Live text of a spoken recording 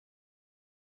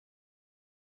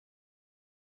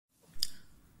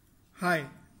Hi.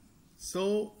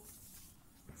 So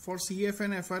for CFA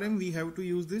and FRM we have to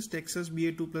use this Texas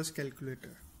BA2 Plus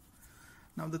calculator.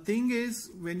 Now the thing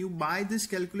is, when you buy this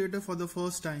calculator for the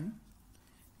first time,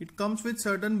 it comes with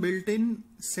certain built-in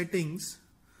settings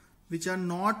which are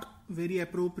not very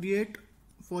appropriate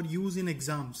for use in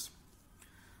exams.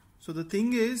 So the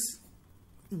thing is,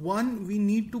 one, we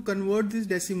need to convert these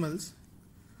decimals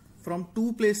from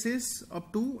 2 places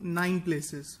up to 9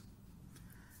 places.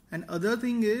 And other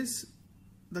thing is,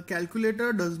 the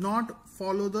calculator does not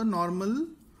follow the normal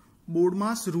board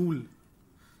mass rule.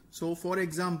 So for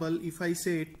example, if I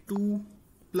say 2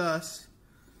 plus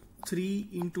 3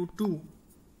 into 2,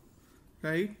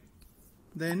 right,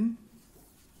 then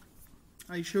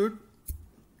I should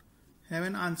have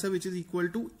an answer which is equal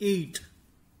to 8,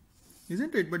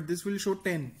 isn't it? But this will show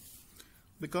 10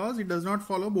 because it does not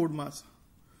follow board mass.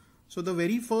 So the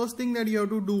very first thing that you have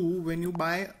to do when you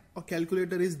buy a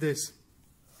calculator is this.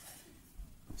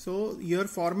 So your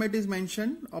format is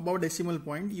mentioned about decimal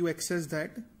point. You access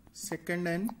that, second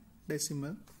and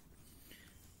decimal.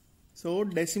 So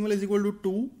decimal is equal to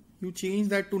 2. You change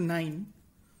that to 9.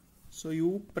 So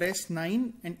you press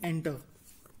 9 and enter.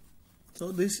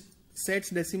 So this sets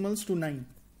decimals to 9.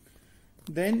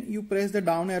 Then you press the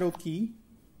down arrow key,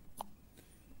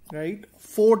 right,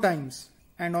 4 times.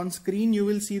 And on screen you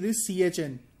will see this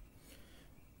CHN.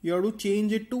 You have to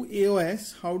change it to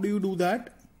AOS. How do you do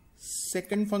that?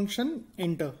 Second function,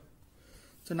 enter.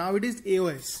 So now it is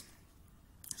AOS.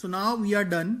 So now we are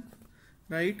done,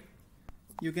 right?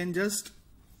 You can just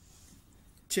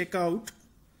check out.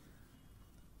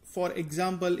 For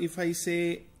example, if I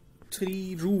say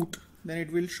 3 root, then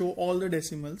it will show all the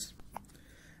decimals.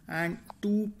 And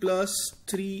 2 plus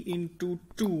 3 into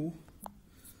 2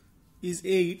 is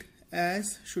 8,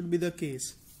 as should be the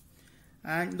case.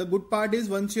 And the good part is,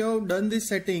 once you have done these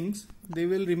settings, they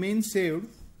will remain saved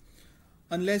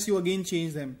unless you again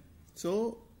change them.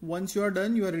 So once you are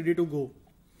done, you are ready to go.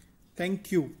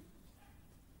 Thank you.